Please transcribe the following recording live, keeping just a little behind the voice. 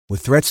With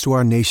threats to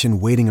our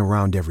nation waiting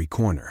around every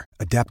corner,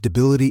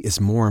 adaptability is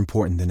more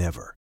important than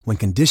ever. When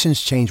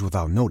conditions change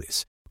without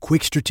notice,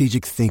 quick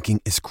strategic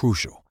thinking is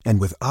crucial.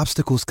 And with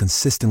obstacles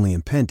consistently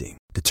impending,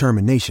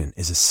 determination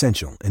is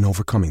essential in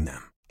overcoming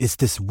them. It's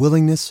this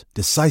willingness,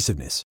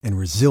 decisiveness, and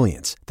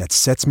resilience that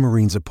sets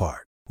Marines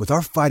apart. With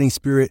our fighting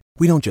spirit,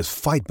 we don't just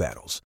fight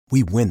battles,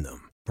 we win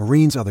them.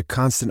 Marines are the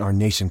constant our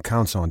nation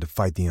counts on to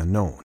fight the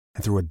unknown.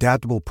 And through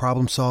adaptable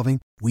problem solving,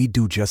 we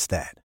do just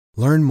that.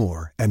 Learn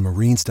more at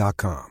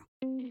marines.com.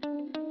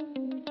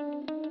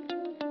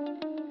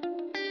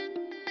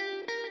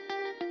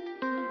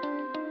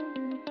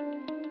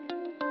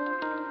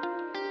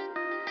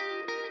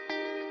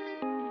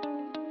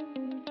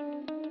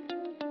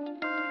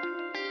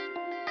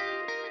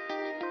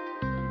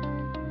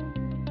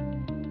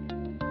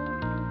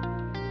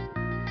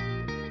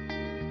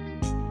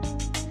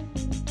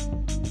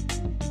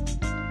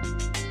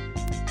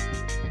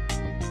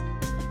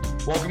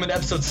 Welcome to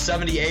episode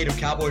 78 of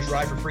Cowboys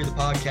Ride for Free, the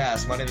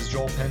podcast. My name is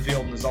Joel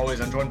Penfield, and as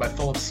always, I'm joined by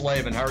Philip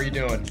Slavin. How are you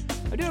doing?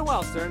 I'm doing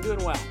well, sir. I'm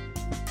doing well.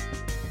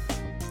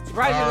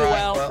 Surprisingly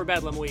well for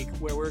Bedlam Week,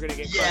 where we're going to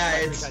get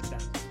crushed by 3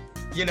 touchdowns.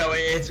 You know,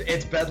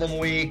 it's Bedlam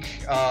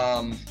Week.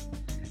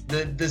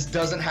 This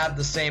doesn't have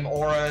the same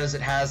aura as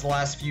it has the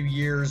last few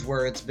years,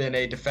 where it's been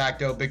a de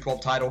facto Big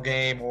 12 title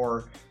game,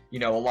 or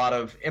a lot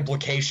of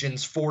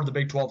implications for the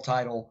Big 12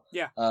 title.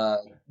 Yeah.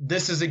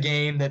 This is a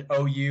game that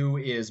OU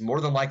is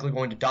more than likely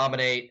going to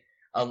dominate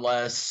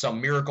unless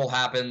some miracle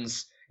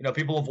happens.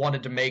 People have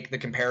wanted to make the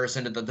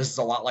comparison that this is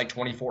a lot like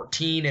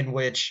 2014, in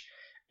which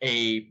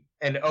an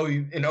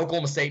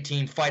Oklahoma State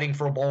team fighting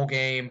for a bowl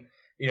game,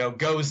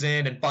 goes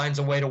in and finds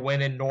a way to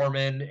win in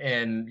Norman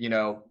and,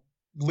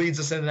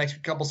 leads us in the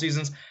next couple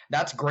seasons.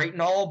 That's great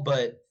and all,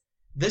 but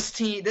this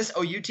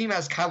OU team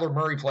has Kyler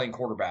Murray playing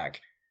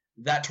quarterback.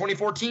 That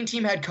 2014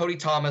 team had Cody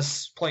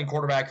Thomas playing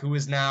quarterback, who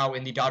is now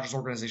in the Dodgers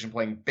organization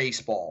playing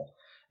baseball.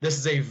 This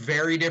is a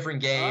very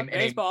different game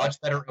and a much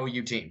better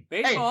OU team.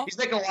 Baseball. Hey, he's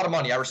making a lot of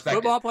money. I respect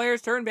Football it.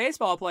 players turn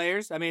baseball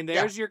players. I mean,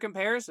 there's your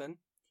comparison.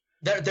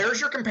 There's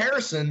your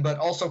comparison, but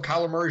also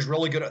Kyler Murray's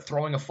really good at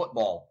throwing a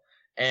football.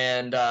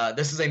 And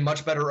this is a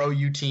much better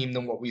OU team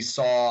than what we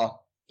saw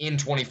in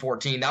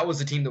 2014. That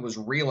was a team that was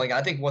reeling.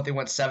 I think they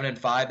went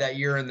 7-5 that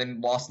year and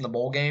then lost in the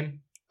bowl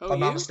game, if I'm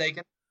not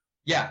mistaken.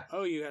 Yeah.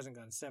 OU hasn't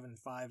gone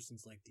 7-5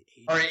 since like the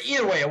 80s. All right.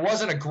 Either way, it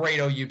wasn't a great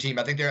OU team.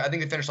 I think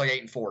they finished like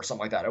 8-4,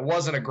 something like that. It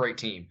wasn't a great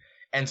team,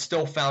 and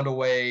still found a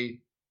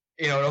way.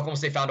 Oklahoma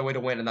State found a way to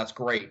win, and that's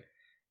great.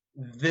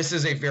 This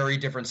is a very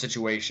different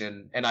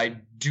situation, and I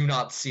do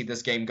not see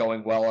this game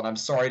going well. And I'm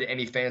sorry to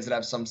any fans that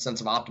have some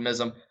sense of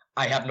optimism.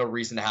 I have no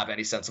reason to have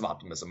any sense of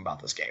optimism about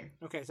this game.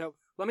 Okay, so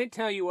let me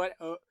tell you what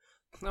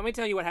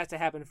has to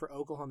happen for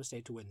Oklahoma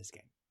State to win this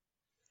game.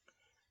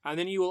 And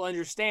then you will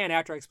understand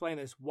after I explain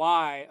this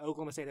why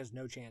Oklahoma State has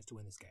no chance to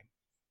win this game.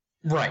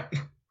 Right.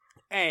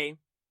 A,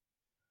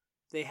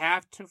 they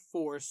have to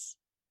force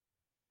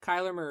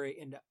Kyler Murray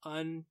into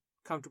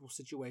uncomfortable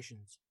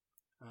situations.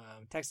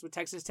 What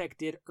Texas Tech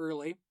did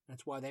early.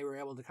 That's why they were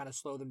able to kind of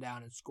slow them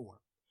down and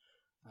score.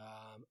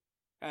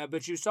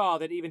 But you saw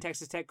that even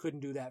Texas Tech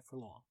couldn't do that for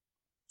long.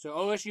 So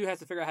OSU has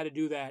to figure out how to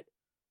do that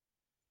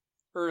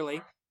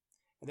early.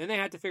 And then they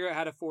have to figure out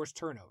how to force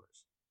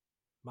turnovers.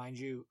 Mind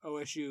you,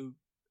 OSU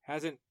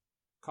hasn't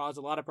caused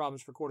a lot of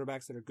problems for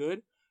quarterbacks that are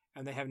good,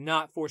 and they have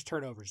not forced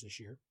turnovers this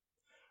year.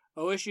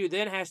 OSU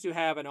then has to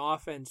have an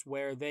offense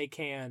where they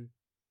can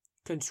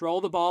control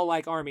the ball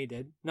like Army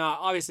did. Now,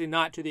 obviously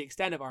not to the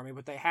extent of Army,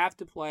 but they have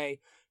to play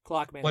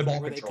clock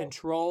management where they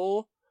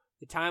control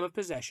the time of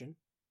possession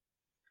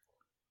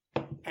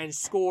and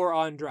score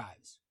on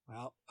drives.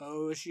 Well,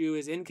 OSU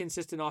is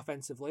inconsistent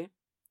offensively,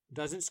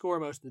 doesn't score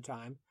most of the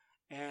time,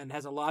 and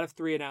has a lot of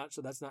 3 and out,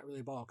 so that's not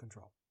really ball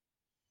control.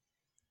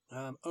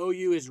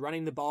 OU is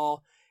running the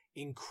ball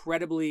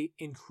incredibly,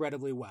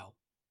 incredibly well.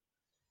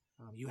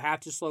 You have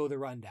to slow the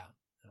run down.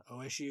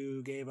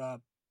 OSU gave up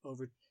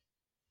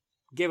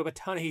a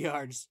ton of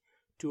yards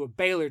to a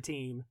Baylor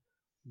team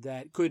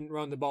that couldn't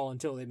run the ball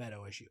until they met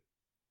OSU.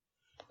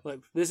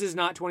 Look, this is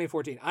not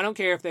 2014. I don't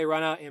care if they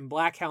run out in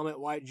black helmet,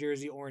 white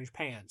jersey, orange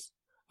pants,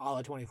 a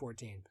la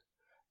 2014.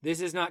 This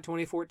is not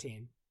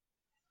 2014.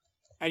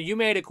 And you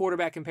made a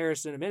quarterback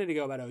comparison a minute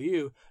ago about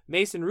OU.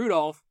 Mason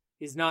Rudolph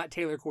is not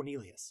Taylor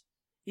Cornelius.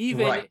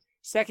 Even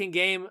second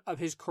game of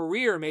his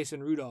career,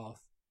 Mason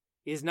Rudolph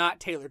is not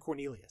Taylor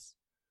Cornelius.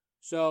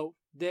 So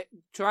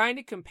trying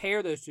to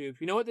compare those two,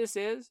 you know what this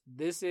is?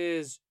 This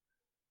is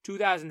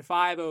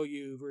 2005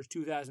 OU versus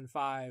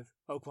 2005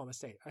 Oklahoma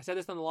State. I said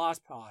this on the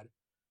Lost Pod.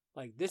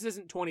 This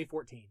isn't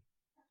 2014.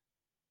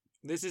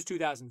 This is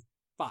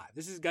 2005.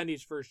 This is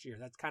Gundy's first year.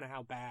 That's kind of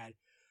how bad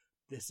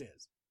this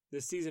is.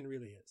 This season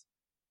really is.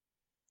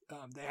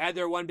 They had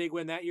their one big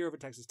win that year over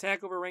Texas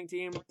Tech over a ranked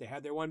team. They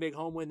had their one big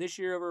home win this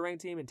year over a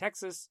ranked team in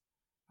Texas.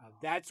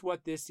 That's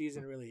what this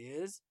season really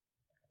is.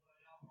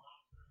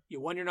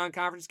 You won your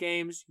non-conference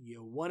games.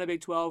 You won a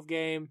Big 12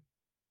 game.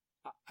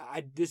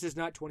 This is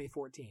not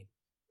 2014.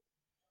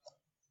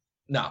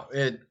 No,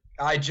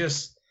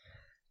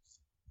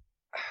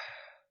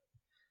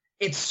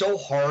 It's so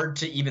hard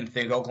to even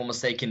think Oklahoma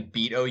State can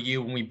beat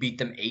OU when we beat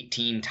them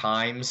 18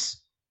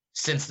 times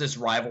since this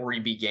rivalry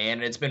began.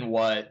 And it's been,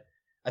 I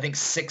think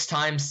 6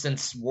 times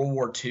since World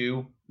War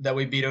II that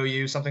we beat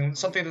OU, something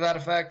to that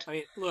effect. I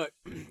mean, look,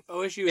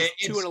 OSU is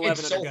 2-11.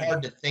 It's so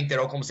hard to think that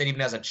Oklahoma State even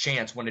has a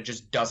chance when it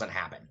just doesn't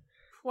happen.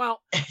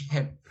 Well,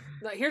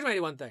 here's my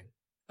one thing.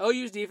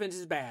 OU's defense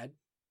is bad.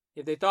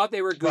 If they thought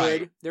they were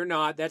good, They're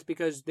not. That's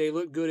because they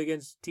look good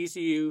against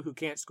TCU, who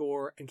can't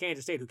score, and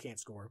Kansas State, who can't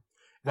score.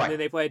 And then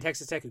they played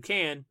Texas Tech, who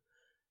can.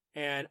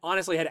 And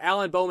honestly, had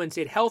Alan Bowman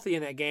stayed healthy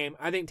in that game,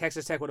 I think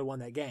Texas Tech would have won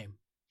that game.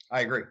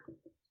 I agree.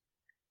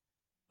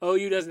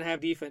 OU doesn't have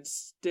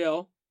defense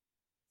still.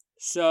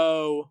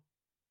 So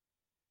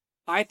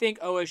I think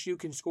OSU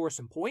can score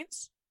some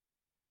points.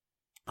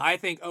 I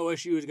think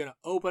OSU is going to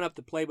open up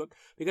the playbook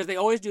because they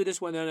always do this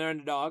when they're an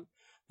underdog.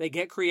 They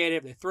get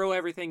creative. They throw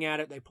everything at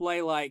it. They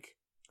play like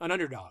an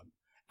underdog.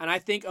 And I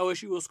think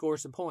OSU will score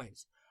some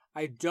points.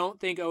 I don't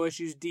think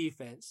OSU's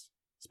defense,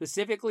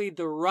 specifically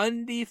the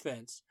run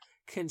defense,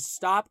 can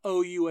stop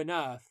OU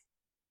enough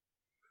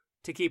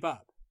to keep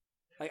up.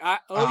 Like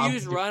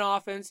OU's run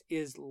offense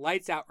is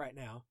lights out right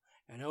now,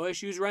 and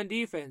OSU's run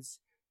defense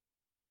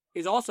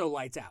is also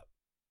lights out.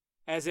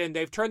 As in,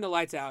 they've turned the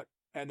lights out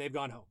and they've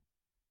gone home.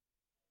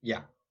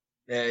 Yeah.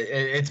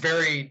 It's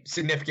very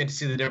significant to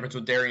see the difference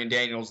with Darian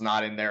Daniels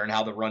not in there and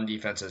how the run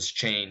defense has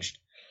changed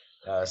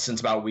since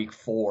about week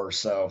 4.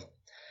 So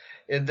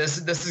this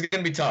is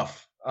going to be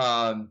tough.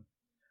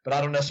 But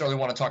I don't necessarily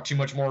want to talk too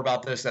much more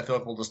about this. I feel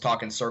like we'll just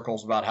talk in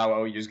circles about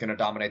how OU is going to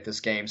dominate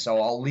this game.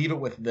 So I'll leave it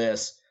with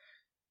this.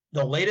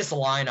 The latest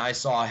line I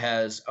saw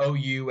has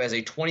OU as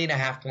a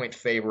 20.5-point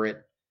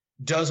favorite.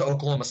 Does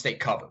Oklahoma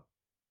State cover?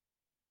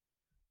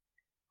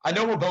 I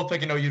know we're both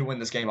picking OU to win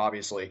this game,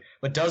 obviously,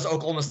 but does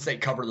Oklahoma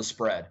State cover the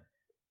spread?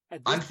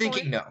 I'm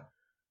thinking no.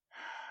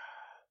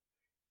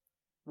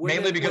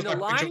 Mainly because when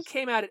the line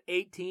came out at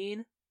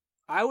 18,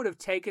 I would have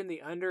taken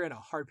the under in a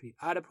heartbeat.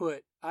 I'd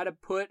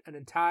have put an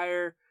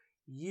entire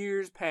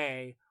year's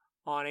pay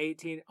on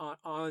 18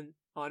 on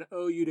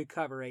OU to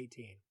cover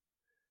 18.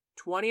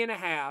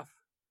 20.5,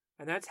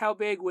 and that's how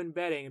big when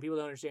betting, and people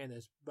don't understand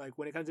this, like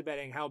when it comes to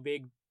betting, how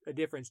big a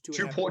difference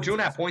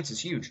 2.5 points is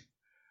huge.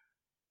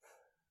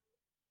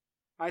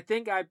 I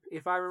think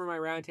if I remember my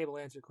roundtable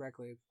answer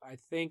correctly, I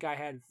think I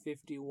had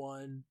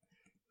 51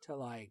 to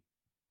like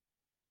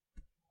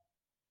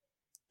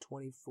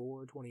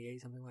 24,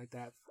 28, something like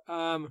that.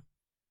 I'm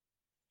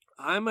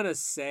going to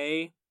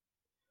say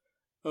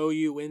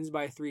OU wins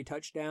by 3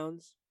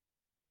 touchdowns.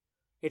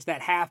 It's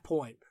that half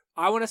point.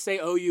 I want to say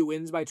OU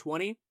wins by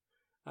 20.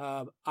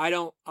 I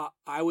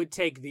would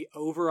take the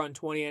over on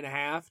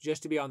 20.5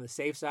 just to be on the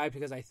safe side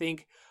because I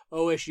think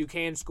OSU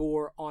can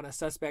score on a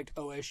suspect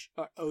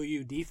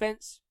OU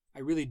defense. I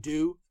really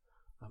do.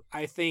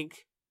 I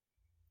think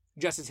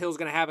Justice Hill's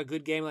going to have a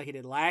good game like he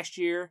did last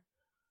year.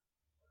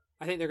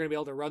 I think they're going to be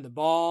able to run the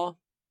ball.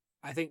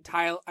 I think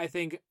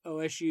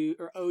OSU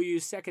or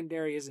OU's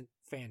secondary isn't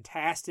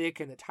fantastic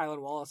and that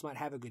Tylan Wallace might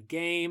have a good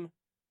game.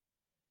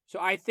 So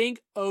I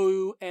think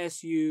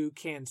OSU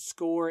can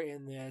score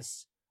in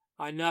this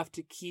enough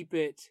to keep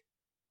it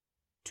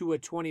to a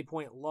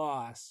 20-point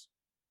loss.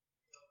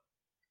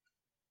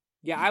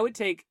 Yeah, I would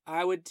take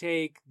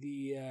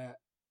the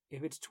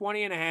if it's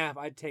 20.5,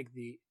 I'd take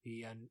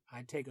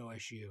I'd take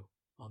OSU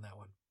on that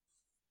one.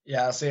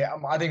 Yeah, see,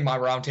 I think my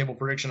roundtable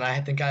prediction,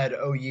 I think I had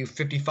OU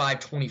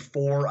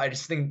 55-24. I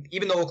just think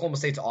even though Oklahoma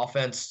State's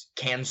offense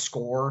can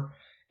score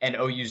and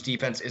OU's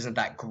defense isn't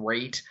that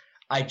great,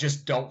 I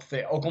just don't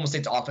think Oklahoma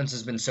State's offense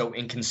has been so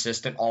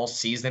inconsistent all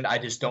season. I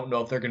just don't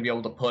know if they're going to be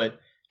able to put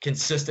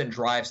consistent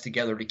drives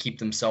together to keep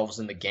themselves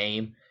in the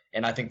game.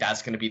 And I think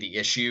that's going to be the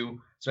issue,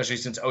 especially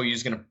since OU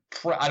is going to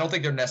I don't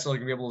think they're necessarily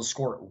going to be able to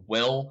score at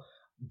will,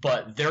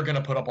 but they're going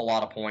to put up a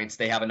lot of points.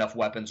 They have enough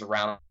weapons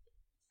around,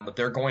 but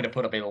they're going to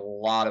put up a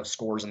lot of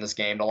scores in this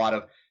game, a lot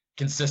of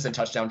consistent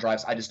touchdown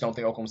drives. I just don't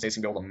think Oklahoma State's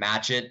going to be able to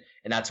match it,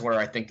 and that's where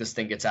I think this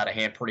thing gets out of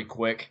hand pretty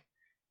quick.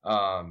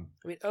 I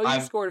mean,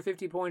 OU scored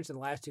 50 points in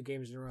the last 2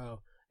 games in a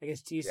row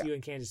against TCU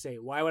and Kansas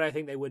State. Why would I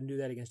think they wouldn't do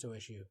that against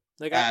OSU?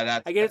 Like,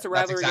 I get it's a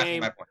rivalry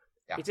game.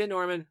 Yeah. It's in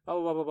Norman. Blah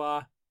blah blah blah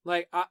blah.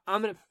 Like,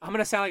 I'm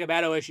gonna sound like a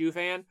bad OSU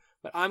fan,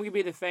 but I'm gonna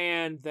be the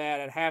fan that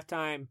at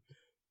halftime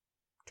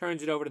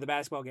turns it over to the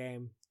basketball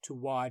game to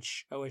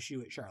watch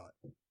OSU at Charlotte.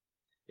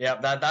 Yeah,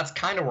 that's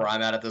kind of where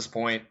I'm at this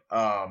point.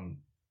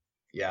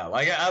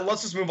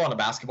 Let's just move on to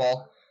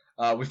basketball.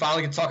 We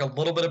finally can talk a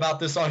little bit about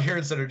this on here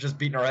instead of just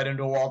beating our head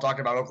into a wall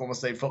talking about Oklahoma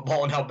State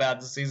football and how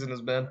bad the season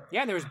has been.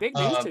 Yeah, there was big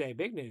news today.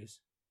 Big news.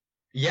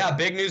 Yeah,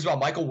 big news about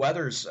Michael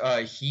Weathers.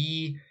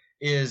 He's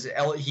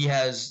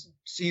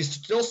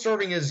still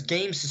serving his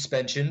game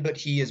suspension, but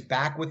he is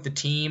back with the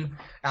team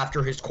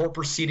after his court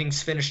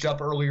proceedings finished up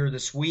earlier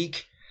this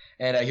week,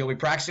 and he'll be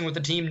practicing with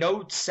the team.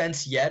 No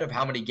sense yet of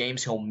how many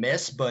games he'll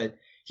miss, but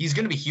he's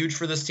going to be huge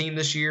for this team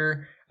this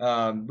year.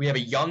 We have a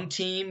young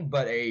team,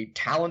 but a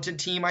talented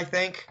team, I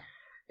think.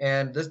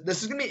 And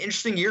this is going to be an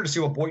interesting year to see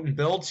what Boynton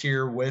builds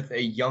here with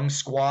a young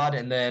squad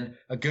and then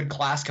a good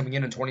class coming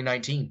in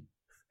 2019.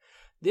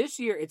 This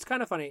year, it's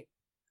kind of funny.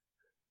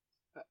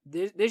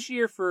 This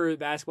year for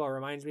basketball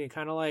reminds me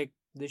kind of like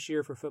this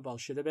year for football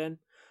should have been,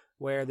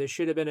 where there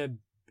should have been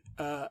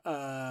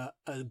a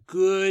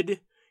good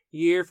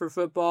year for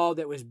football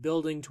that was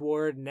building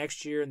toward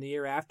next year and the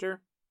year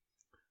after.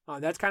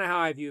 That's kind of how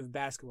I view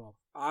basketball.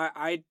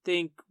 I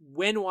think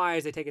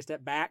win-wise they take a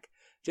step back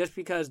just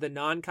because the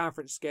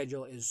non-conference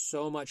schedule is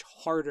so much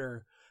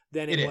harder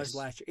than it was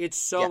last year. It's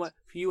so much.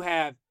 You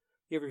have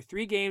your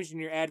 3 games in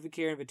your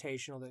Advocare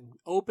Invitational that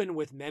open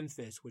with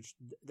Memphis, which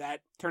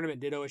that tournament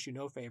did OSU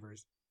no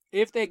favors.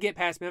 If they get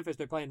past Memphis,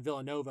 they're playing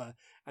Villanova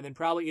and then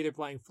probably either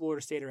playing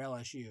Florida State or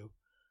LSU.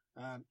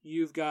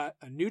 You've got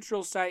a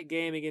neutral site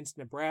game against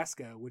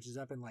Nebraska, which is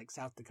up in like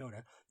South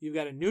Dakota. You've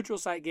got a neutral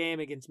site game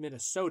against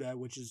Minnesota,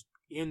 which is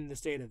in the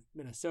state of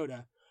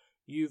Minnesota.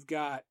 You've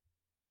got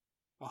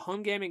a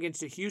home game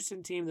against a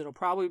Houston team that'll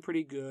probably be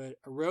pretty good.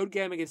 A road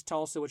game against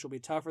Tulsa, which will be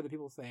tougher than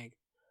people think.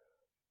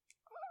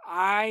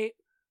 I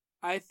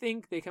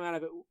think they come out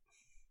of it.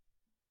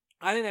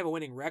 I think they have a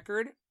winning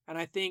record, and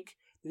I think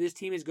that this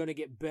team is going to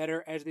get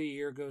better as the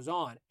year goes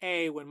on.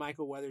 When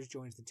Michael Weathers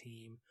joins the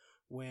team,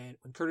 when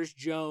Curtis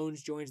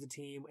Jones joins the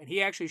team, and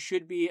he actually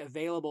should be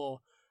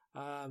available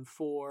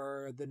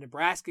for the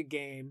Nebraska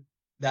game.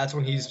 That's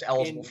when he's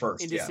eligible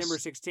first. In December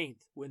 16th.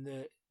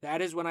 That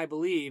is when I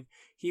believe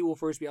he will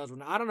first be eligible.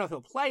 Now, I don't know if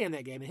he'll play in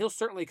that game, and he'll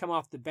certainly come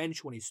off the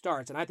bench when he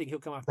starts, and I think he'll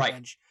come off the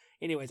bench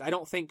anyways. I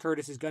don't think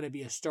Curtis is going to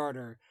be a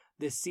starter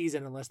this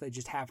season unless they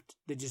just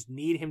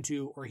need him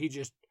to, or he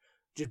just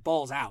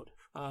balls out.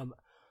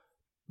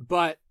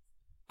 But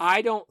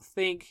I don't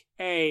think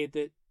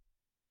that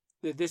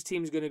this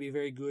team is going to be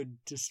very good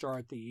to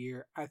start the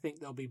year. I think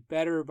they'll be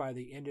better by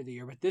the end of the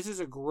year, but this is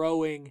a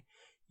growing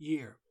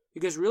year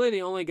because really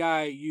the only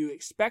guy you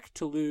expect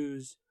to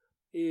lose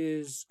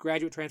is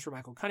graduate transfer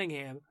Michael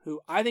Cunningham,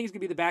 who I think is going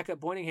to be the backup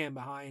Pointingham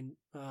behind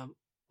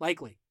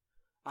Likely.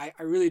 I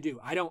really do.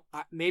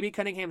 Maybe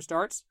Cunningham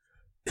starts.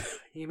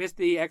 He missed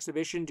the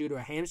exhibition due to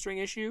a hamstring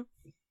issue.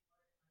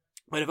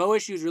 But if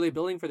OSU is really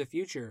building for the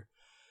future,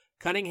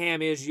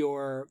 Cunningham is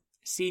your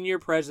senior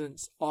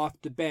presence off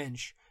the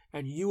bench,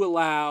 and you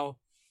allow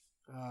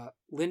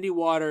Lindy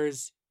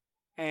Waters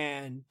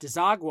and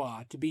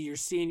Desagua to be your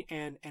senior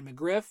and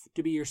McGriff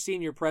to be your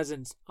senior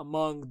presence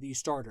among the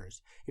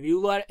starters. If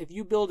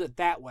you build it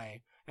that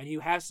way and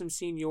you have some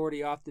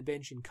seniority off the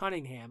bench in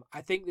Cunningham,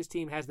 I think this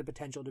team has the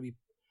potential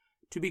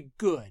to be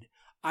good.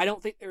 I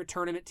don't think they're a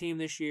tournament team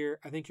this year.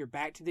 I think you're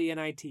back to the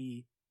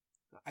NIT.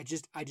 I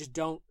just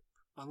don't,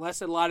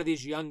 unless a lot of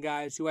these young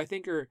guys who I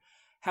think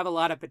have a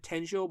lot of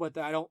potential, but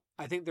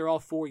I think they're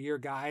all 4-year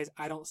guys.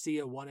 I don't see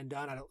a 1 and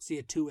done. I don't see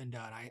a 2 and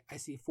done. I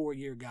see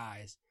 4-year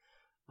guys.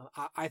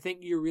 I think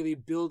you're really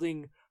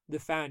building the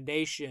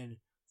foundation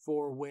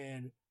for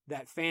when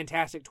that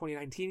fantastic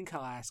 2019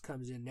 class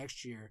comes in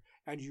next year,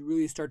 and you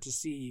really start to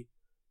see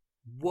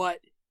what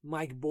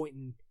Mike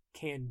Boynton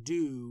can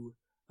do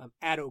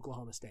at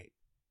Oklahoma State.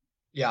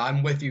 Yeah,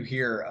 I'm with you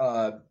here.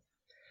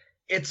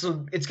 It's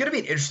going to be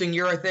an interesting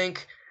year, I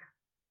think.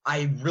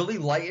 I really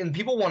like, and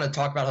people want to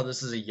talk about how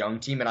this is a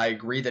young team, and I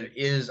agree that it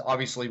is.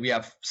 Obviously, we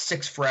have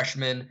 6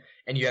 freshmen,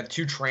 and you have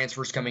 2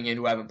 transfers coming in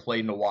who haven't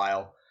played in a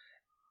while.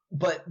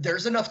 But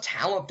there's enough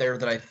talent there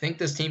that I think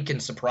this team can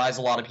surprise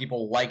a lot of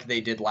people like they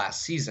did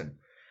last season.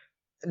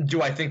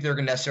 Do I think they're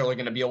necessarily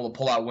going to be able to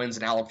pull out wins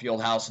in Allen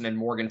Fieldhouse and in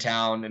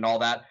Morgantown and all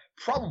that?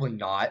 Probably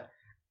not.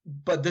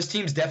 But this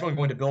team's definitely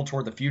going to build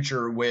toward the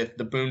future with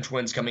the Boone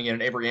twins coming in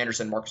and Avery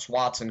Anderson, Marcus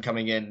Watson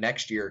coming in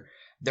next year.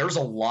 There's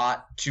a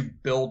lot to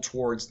build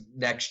towards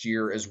next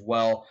year as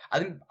well. I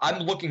think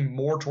I'm looking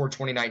more toward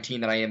 2019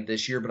 than I am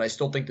this year, but I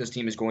still think this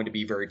team is going to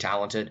be very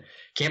talented.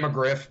 Cam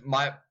McGriff,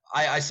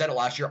 I said it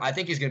last year. I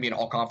think he's going to be an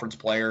all-conference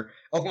player.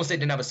 Oklahoma State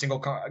didn't have a single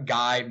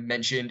guy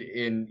mentioned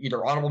in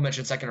either honorable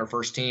mention, second, or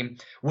first team.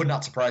 Would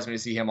not surprise me to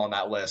see him on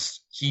that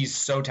list. He's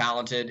so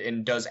talented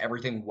and does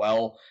everything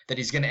well that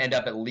he's going to end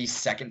up at least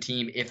second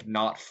team, if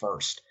not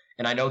first.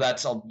 And I know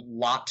that's a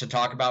lot to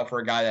talk about for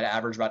a guy that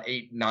averaged about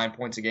 8-9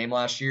 points a game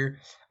last year,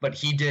 but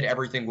he did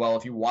everything well.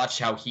 If you watch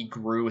how he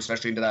grew,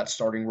 especially into that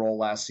starting role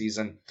last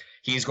season,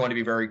 he's going to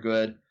be very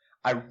good.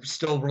 I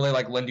still really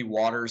like Lindy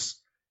Waters.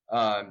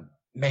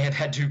 Man,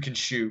 that dude can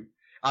shoot.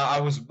 I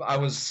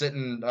was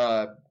sitting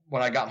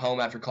when I got home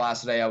after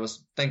class today.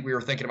 We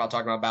were thinking about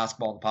talking about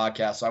basketball on the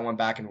podcast, so I went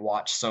back and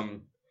watched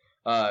some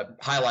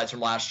highlights from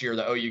last year: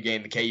 the OU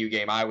game, the KU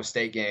game, Iowa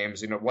State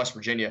games, West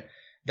Virginia.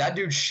 That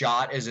dude's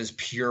shot is as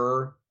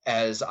pure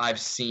as I've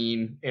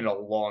seen in a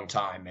long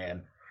time,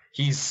 man.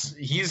 He's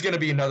going to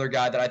be another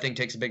guy that I think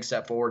takes a big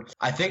step forward.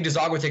 I think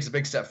Desagua takes a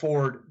big step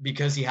forward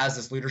because he has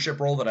this leadership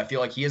role that I feel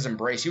like he has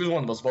embraced. He was one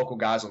of the most vocal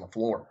guys on the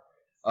floor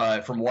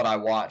from what I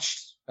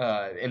watched.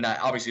 In that,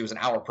 obviously, it was an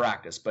hour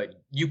practice, but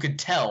you could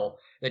tell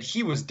that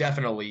he was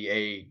definitely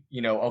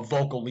a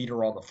vocal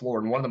leader on the floor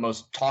and one of the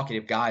most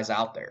talkative guys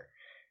out there.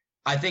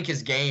 I think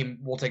his game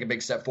will take a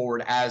big step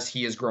forward as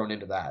he has grown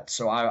into that.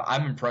 So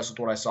I'm impressed with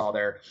what I saw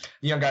there.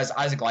 The young guy's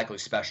Isaac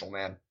Likely's special,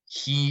 man.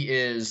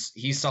 He's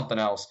something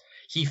else.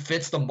 He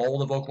fits the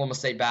mold of Oklahoma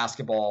State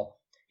basketball.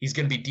 He's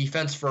going to be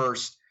defense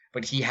first,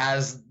 but he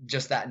has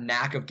just that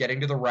knack of getting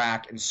to the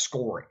rack and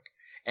scoring.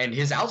 And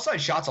his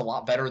outside shot's a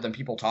lot better than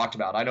people talked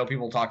about. I know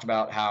people talked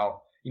about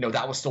how,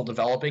 that was still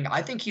developing.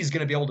 I think he's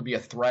going to be able to be a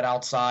threat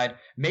outside.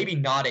 Maybe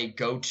not a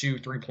go-to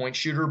three-point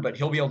shooter, but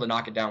he'll be able to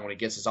knock it down when he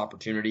gets his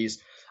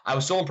opportunities. I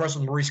was so impressed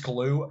with Maurice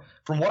Kalou.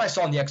 From what I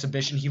saw in the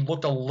exhibition, he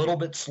looked a little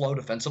bit slow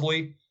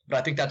defensively, but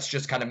I think that's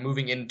just kind of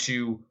moving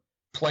into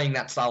playing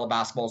that style of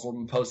basketball as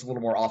opposed to a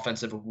little more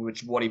offensive,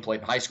 which what he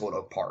played in high school at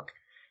Oak Park.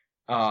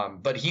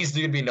 But he's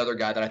going to be another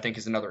guy that I think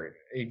is going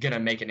to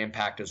make an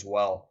impact as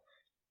well.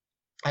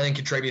 I think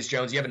Contravious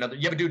Jones, you have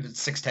a dude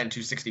that's 6'10",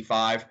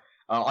 265.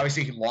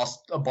 Obviously, he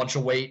lost a bunch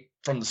of weight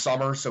from the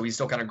summer, so he's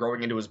still kind of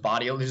growing into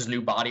his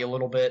new body a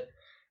little bit.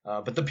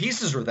 But the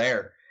pieces are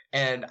there.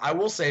 And I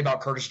will say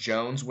about Curtis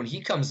Jones, when he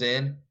comes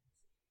in,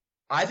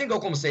 I think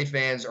Oklahoma State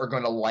fans are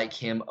going to like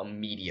him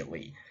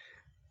immediately.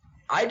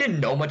 I didn't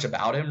know much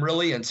about him,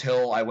 really,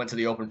 until I went to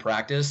the open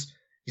practice.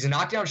 He's a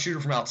knockdown shooter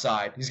from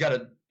outside. He's got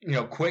a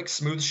quick,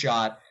 smooth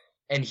shot,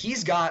 and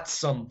he's got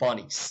some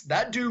bunnies.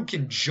 That dude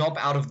can jump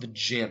out of the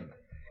gym.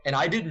 And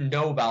I didn't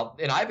know about,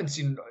 and I haven't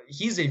seen,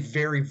 he's a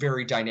very,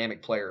 very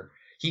dynamic player.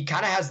 He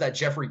kind of has that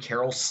Jeffrey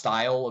Carroll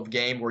style of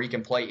game where he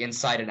can play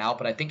inside and out,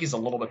 but I think he's a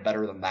little bit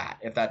better than that,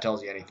 if that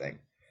tells you anything.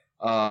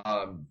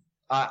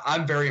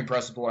 I'm very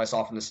impressed with what I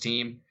saw from this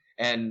team.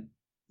 And,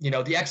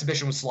 the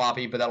exhibition was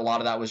sloppy, but a lot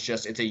of that was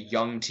just, it's a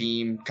young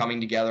team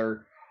coming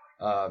together.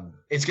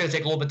 It's going to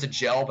take a little bit to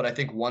gel, but I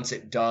think once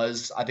it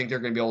does, I think they're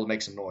going to be able to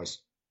make some noise.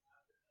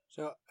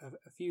 So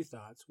a few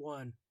thoughts.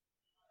 One,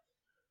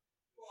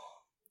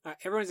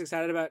 everyone's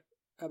excited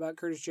about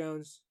Curtis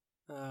Jones.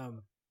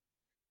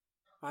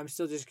 I'm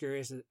still just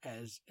curious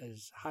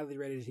as highly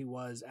rated as he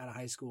was out of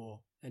high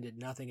school and did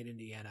nothing at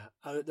Indiana.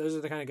 Those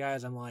are the kind of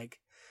guys I'm like,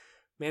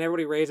 man,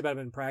 everybody raves about him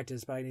in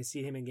practice, but I need to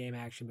see him in game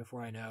action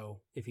before I know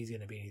if he's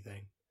going to be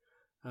anything.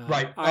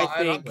 Right.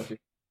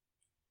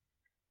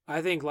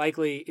 I think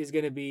likely is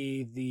going to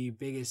be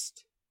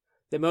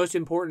the most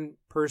important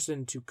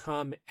person to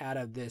come out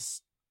of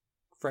this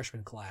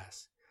freshman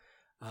class.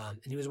 And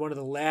he was one of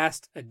the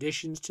last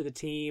additions to the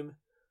team.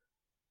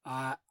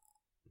 I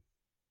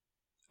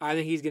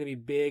think he's going to be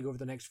big over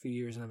the next few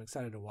years, and I'm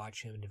excited to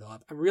watch him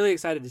develop. I'm really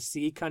excited to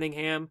see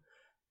Cunningham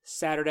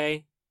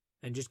Saturday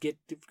and just get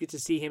to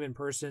see him in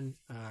person.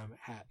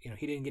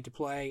 He didn't get to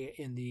play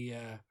in the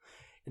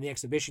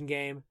exhibition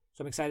game,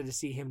 so I'm excited to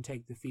see him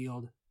take the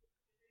field.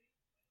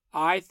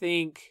 I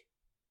think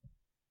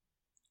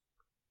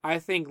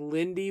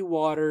Lindy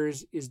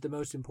Waters is the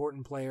most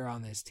important player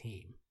on this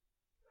team.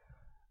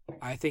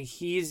 I think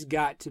he's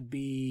got to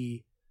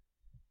be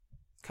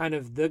kind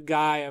of the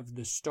guy of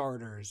the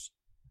starters.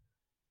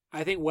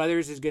 I think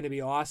Weathers is going to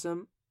be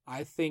awesome.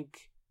 I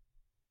think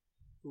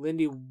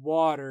Lindy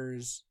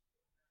Waters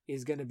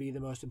is going to be the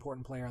most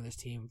important player on this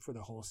team for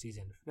the whole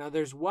season. Now,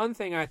 there's one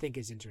thing I think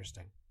is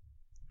interesting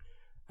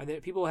and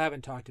that people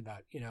haven't talked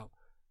about.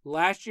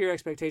 Last year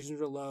expectations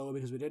were low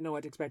because we didn't know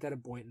what to expect out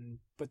of Boynton,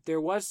 but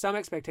there was some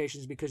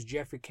expectations because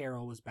Jeffrey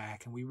Carroll was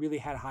back, and we really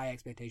had high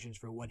expectations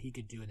for what he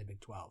could do in the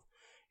Big 12.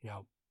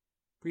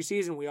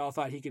 Preseason, we all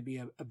thought he could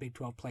be a Big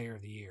 12 player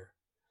of the year.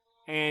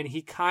 And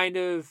he kind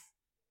of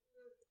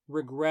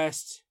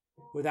regressed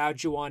without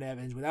Juwan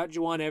Evans. Without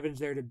Juwan Evans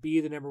there to be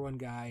the number one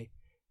guy,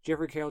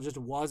 Jeffrey Carroll just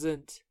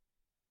wasn't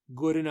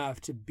good enough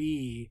to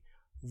be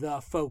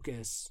the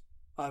focus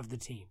of the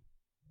team.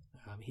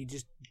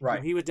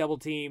 When he was double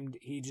teamed,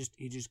 he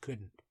just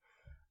couldn't.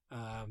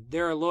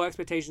 There are low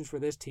expectations for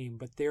this team,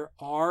 but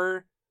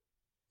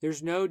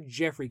there's no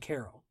Jeffrey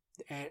Carroll.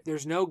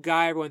 There's no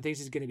guy everyone thinks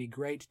is going to be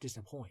great to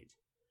disappoint.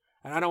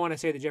 And I don't want to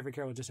say that Jeffrey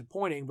Carroll was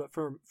disappointing, but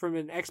from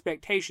an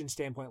expectation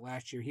standpoint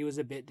last year, he was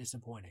a bit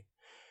disappointing.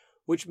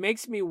 Which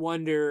makes me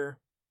wonder,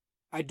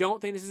 I don't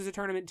think this is a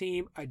tournament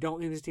team. I don't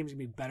think this team's going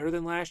to be better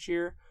than last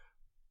year.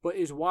 But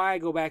is why I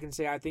go back and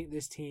say I think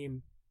this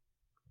team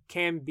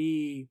can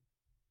be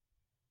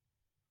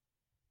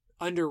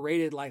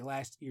underrated like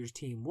last year's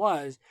team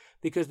was,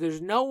 because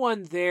there's no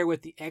one there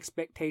with the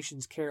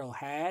expectations Carroll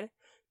had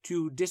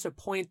to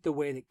disappoint the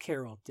way that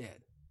Carroll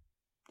did.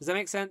 Does that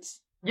make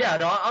sense? Yeah,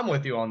 no, I'm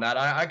with you on that.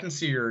 I can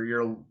see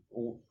your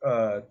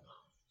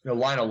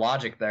line of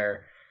logic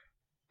there.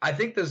 I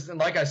think this,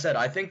 like I said,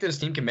 I think this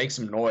team can make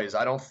some noise.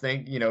 I don't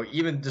think,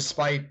 even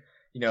despite,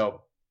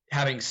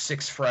 having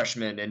 6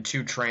 freshmen and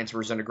 2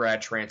 transfers and a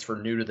grad transfer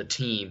new to the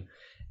team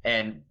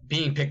and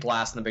being picked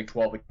last in the Big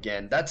 12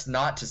 again, that's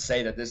not to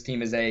say that this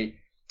team is a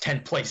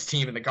 10th place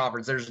team in the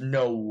conference. There's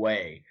no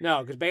way.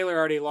 No, because Baylor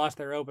already lost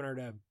their opener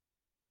to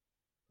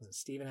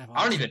Stephen F.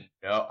 I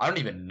don't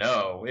even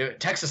know.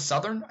 Texas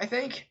Southern, I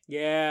think.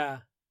 Yeah.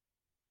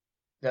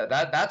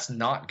 That's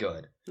not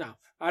good. No,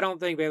 I don't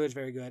think Baylor's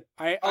very good.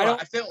 I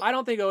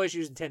don't think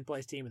OSU's a 10th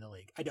place team in the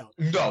league. I don't.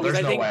 No,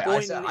 there's no way. I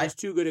think Boynton is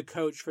too good a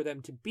coach for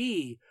them to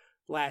be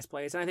last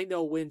place, and I think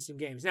they'll win some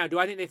games. Now, do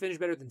I think they finish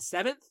better than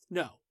 7th?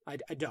 No, I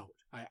don't.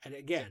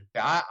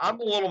 I'm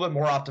a little bit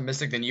more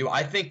optimistic than you.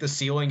 I think the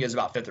ceiling is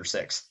about 5th or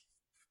 6th.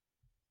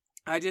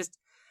 I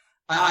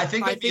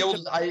think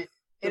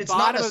the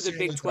bottom of the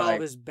Big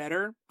 12 is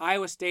better.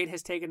 Iowa State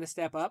has taken a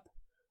step up.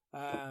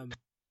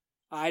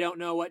 I don't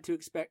know what to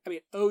expect. I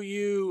mean,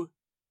 OU.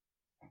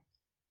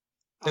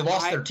 They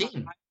lost their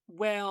team.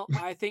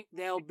 I think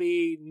they'll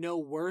be no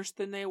worse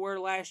than they were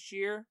last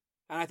year.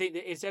 And I think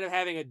that instead of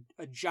having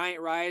a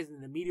giant rise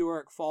and a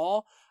meteoric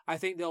fall, I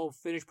think they'll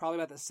finish probably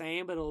about the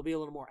same, but it'll be a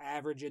little more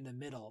average in the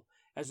middle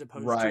as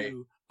opposed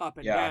to up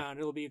and down.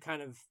 It'll be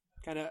kind of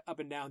up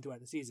and down throughout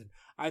the season.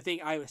 I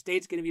think Iowa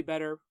State's going to be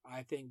better.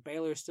 I think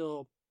Baylor's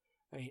still,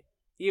 I mean,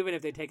 even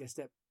if they take a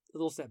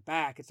little step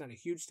back, it's not a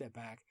huge step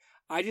back.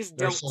 I just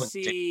don't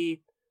see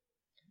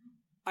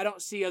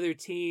other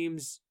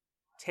teams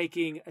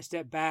taking a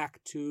step back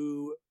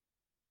to.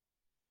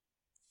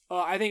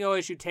 I think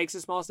OSU takes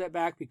a small step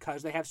back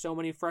because they have so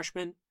many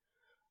freshmen.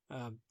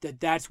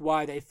 That's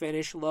why they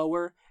finish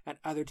lower, and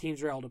other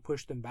teams are able to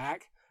push them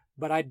back.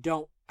 But I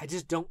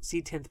just don't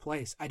see 10th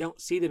place. I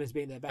don't see them as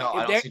being that bad.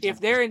 No, if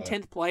they're in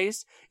 10th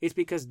place, it's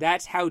because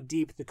that's how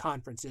deep the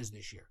conference is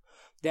this year.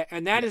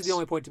 That is the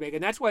only point to make.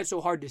 And that's why it's so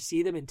hard to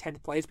see them in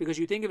 10th place, because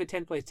you think of a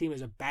 10th place team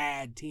as a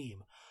bad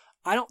team.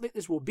 I don't think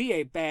this will be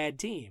a bad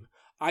team.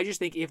 I just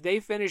think if they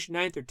finish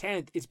 9th or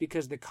 10th, it's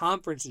because the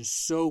conference is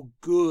so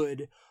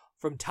good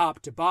from top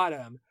to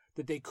bottom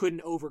that they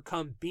couldn't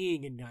overcome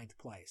being in 9th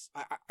place.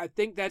 I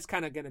think that's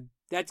kind of gonna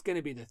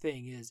be the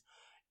thing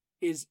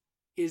is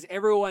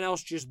everyone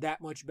else just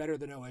that much better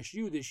than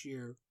OSU this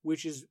year,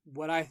 which is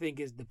what I think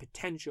is the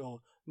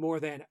potential more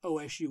than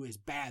OSU is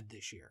bad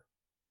this year.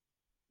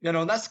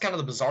 And that's kind of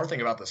the bizarre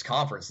thing about this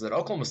conference, is that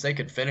Oklahoma State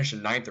could finish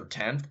in 9th or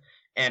 10th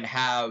and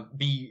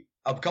be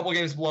a couple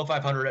games below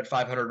 500 at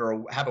 500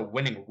 or have a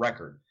winning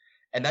record.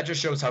 And that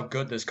just shows how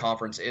good this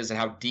conference is and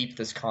how deep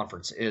this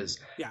conference is.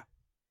 Yeah.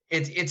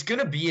 It's going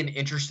to be an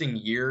interesting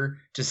year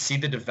to see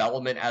the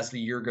development as the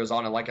year goes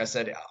on. And like I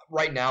said,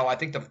 right now, I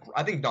think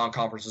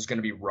non-conference is going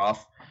to be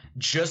rough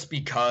just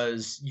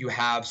because you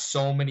have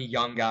so many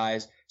young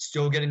guys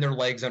still getting their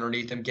legs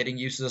underneath them, getting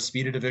used to the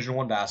speed of Division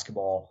I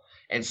basketball,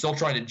 and still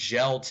trying to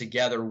gel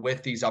together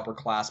with these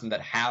upperclassmen that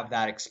have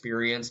that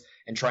experience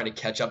and trying to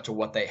catch up to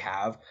what they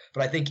have.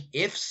 But I think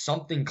if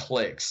something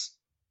clicks,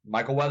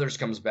 Michael Weathers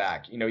comes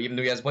back, even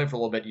though he hasn't played for a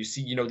little bit, you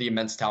see, the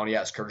immense talent he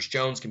has. Curtis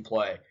Jones can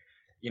play.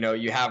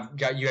 You have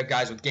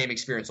guys with game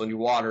experience, Lenny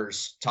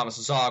Waters, Thomas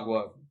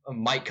Azagwa,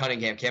 Mike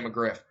Cunningham, Cam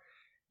McGriff.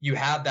 You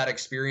have that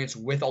experience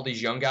with all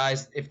these young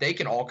guys. If they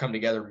can all come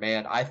together,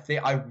 man,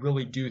 I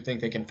really do think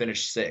they can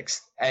finish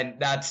 6th. And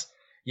that's,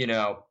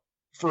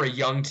 for a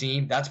young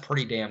team, that's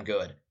pretty damn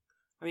good.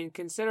 I mean,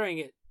 considering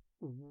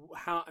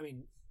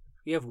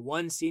you have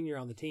one senior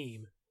on the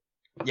team.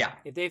 Yeah.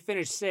 If they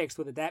finish 6th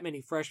with that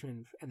many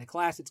freshmen and the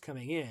class that's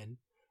coming in,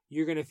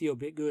 you're going to feel a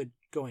bit good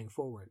going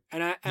forward.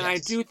 And I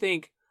do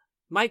think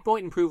Mike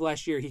Boynton proved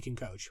last year he can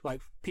coach,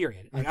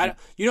 period.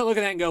 You don't look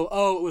at that and go,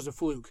 oh, it was a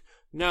fluke.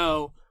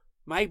 No,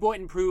 Mike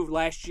Boynton proved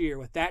last year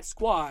with that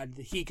squad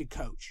that he could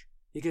coach,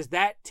 because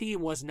that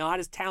team was not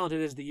as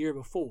talented as the year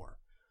before,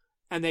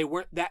 and they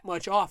weren't that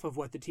much off of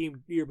what the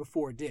team the year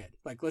before did.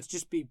 Let's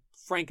just be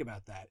frank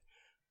about that.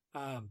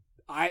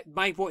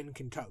 Mike Boynton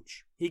can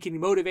coach. He can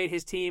motivate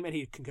his team, and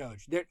he can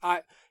coach.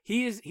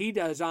 He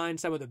designed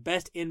some of the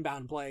best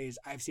inbound plays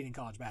I've seen in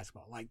college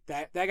basketball.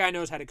 That guy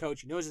knows how to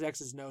coach. He knows his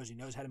X's and O's. He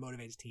knows how to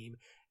motivate his team,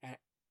 and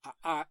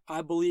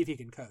I believe he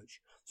can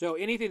coach. So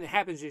anything that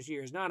happens this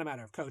year is not a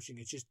matter of coaching.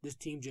 It's just this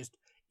team just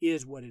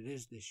is what it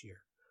is this year.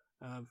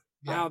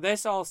 Now,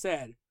 this all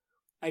said,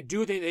 I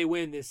do think they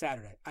win this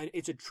Saturday.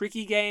 It's a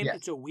tricky game. Yeah.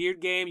 It's a weird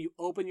game. You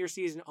open your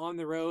season on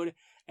the road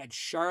at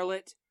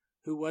Charlotte,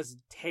 who was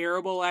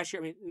terrible last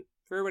year. I mean,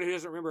 for everybody who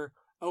doesn't remember,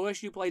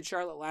 OSU played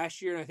Charlotte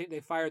last year, and I think they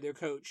fired their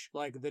coach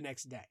the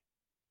next day.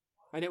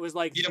 And it was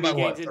 3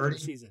 games into the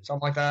season.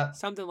 Something like that?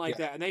 Something like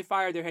that. And they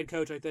fired their head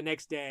coach the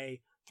next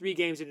day, 3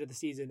 games into the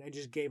season, and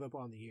just gave up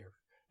on the year.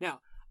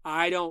 Now,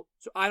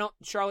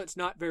 Charlotte's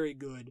not very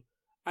good.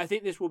 I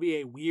think this will be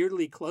a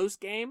weirdly close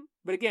game.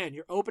 But again,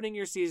 you're opening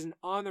your season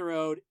on the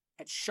road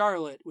at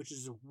Charlotte, which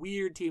is a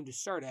weird team to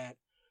start at.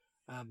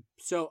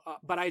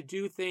 But I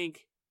do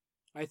think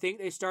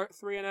they start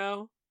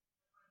 3-0.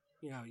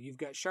 You've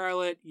got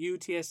Charlotte,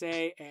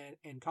 UTSA,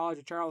 and College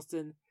of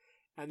Charleston,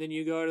 and then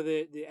you go to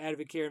the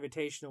Advocare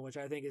Invitational, which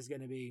I think is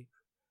going to be.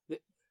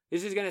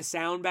 This is going to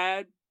sound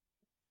bad,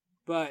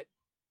 but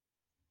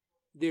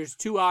there's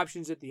 2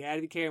 options at the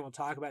Advocare, and we'll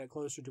talk about it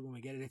closer to when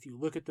we get it. If you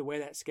look at the way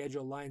that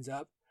schedule lines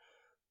up,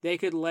 they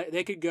could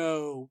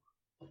go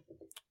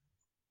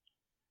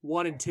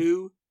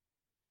 1-2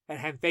 and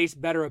have faced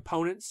better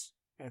opponents.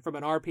 And from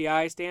an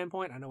RPI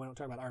standpoint, I know we don't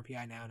talk about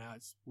RPI now. Now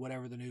it's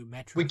whatever the new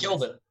metric. We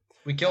killed it.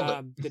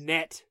 The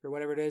net or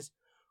whatever it is.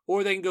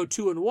 Or they can go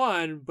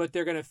 2-1, but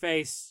they're going to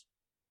face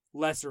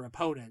lesser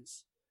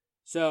opponents.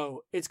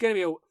 So it's going to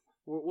be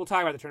we'll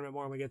talk about the tournament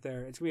more when we get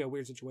there. It's going to be a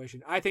weird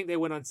situation. I think they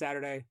win on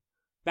Saturday.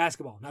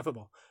 Basketball, not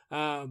football.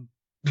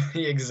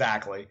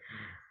 Exactly.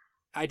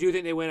 I do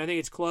think they win. I think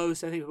it's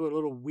close. I think people are a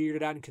little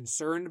weirded out and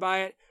concerned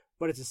by it,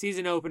 but it's a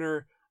season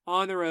opener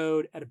on the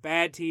road at a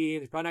bad team.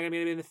 There's probably not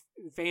going to be any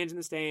fans in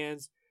the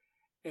stands.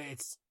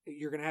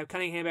 You're going to have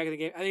Cunningham back in the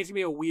game. I think it's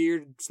going to be a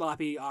weird,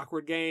 sloppy,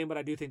 awkward game, but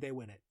I do think they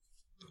win it.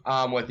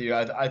 I'm with you.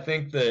 I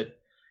think that,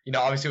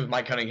 Obviously with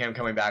Mike Cunningham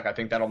coming back, I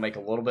think that'll make a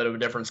little bit of a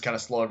difference, kind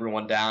of slow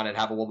everyone down and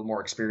have a little bit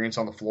more experience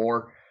on the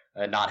floor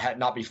and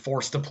not be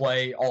forced to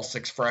play all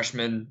 6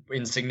 freshmen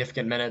in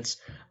significant minutes.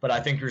 But I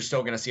think you're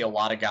still going to see a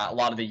lot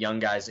of the young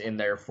guys in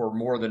there for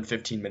more than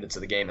 15 minutes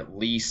of the game at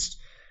least.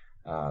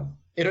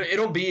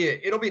 It'll be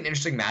an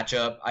interesting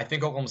matchup. I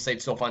think Oklahoma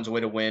State still finds a way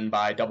to win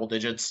by double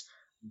digits,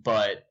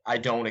 but I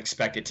don't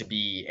expect it to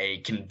be a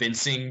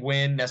convincing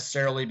win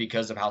necessarily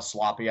because of how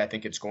sloppy I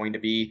think it's going to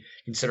be,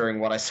 considering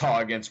what I saw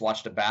against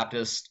Washington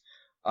Baptist.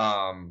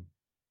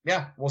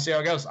 We'll see how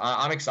it goes.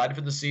 I'm excited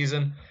for the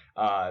season.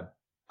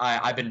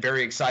 I've been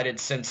very excited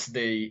since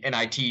the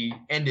NIT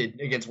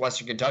ended against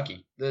Western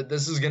Kentucky.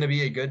 This is going to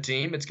be a good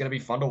team. It's going to be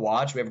fun to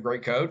watch. We have a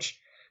great coach.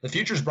 The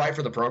future's bright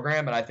for the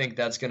program, and I think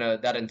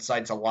that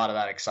incites a lot of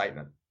that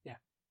excitement. Yeah.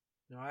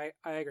 No, I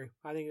agree.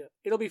 I think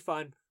it'll be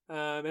fun.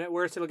 And at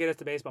worst, it'll get us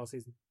to baseball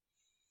season.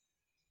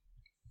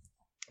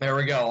 There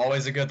we go.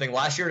 Always a good thing.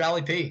 Last year at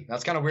Alley P.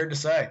 That's kind of weird to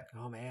say.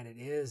 Oh, man, it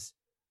is.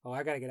 Oh,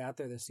 I got to get out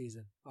there this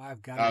season.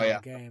 I've got to go to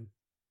a game.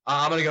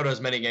 I'm going to go to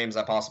as many games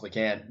as I possibly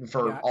can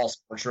for all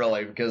sports,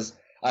 really, because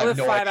I live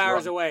 5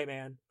 hours away,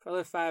 man. I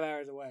live 5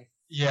 hours away.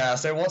 Yeah,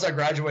 so once I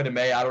graduate in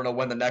May, I don't know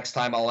when the next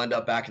time I'll end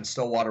up back in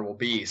Stillwater will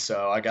be,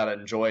 so I got to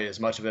enjoy as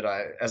much of it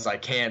as I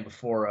can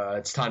before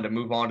it's time to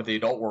move on to the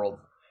adult world.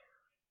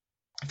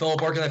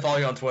 Philip, where can they follow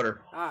you on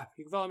Twitter?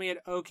 You can follow me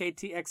at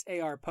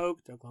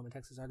OKTXARPoke, Oklahoma,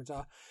 Texas,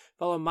 Arkansas.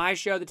 Follow my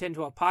show, the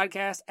 1012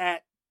 Podcast,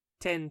 at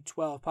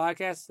 1012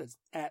 Podcast. That's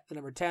at the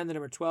number 10, the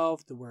number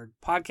 12, the word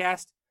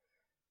podcast.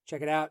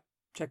 Check it out.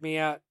 Check me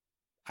out.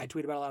 I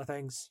tweet about a lot of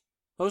things,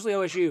 mostly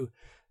OSU.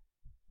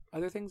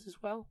 Other things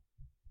as well.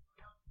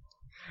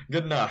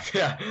 Good enough.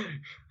 Yeah.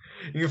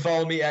 You can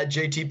follow me at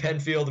JT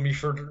Penfield, and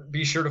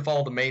be sure to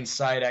follow the main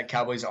site at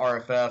Cowboys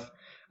RFF.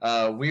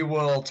 We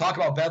will talk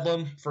about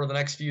Bedlam for the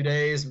next few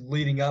days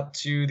leading up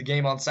to the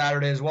game on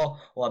Saturday as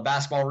well. We'll have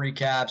basketball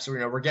recaps.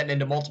 We're getting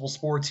into multiple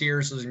sports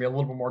here, so there's going to be a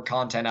little bit more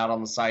content out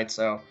on the site.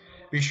 So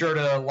be sure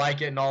to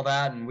like it and all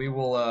that, and we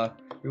will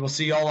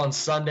see y'all on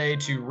Sunday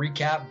to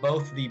recap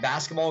both the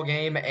basketball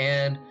game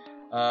and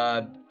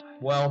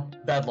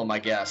Bedlam, I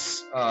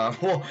guess.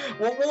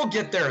 We'll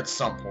get there at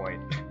some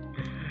point.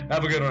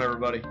 Have a good one,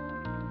 everybody.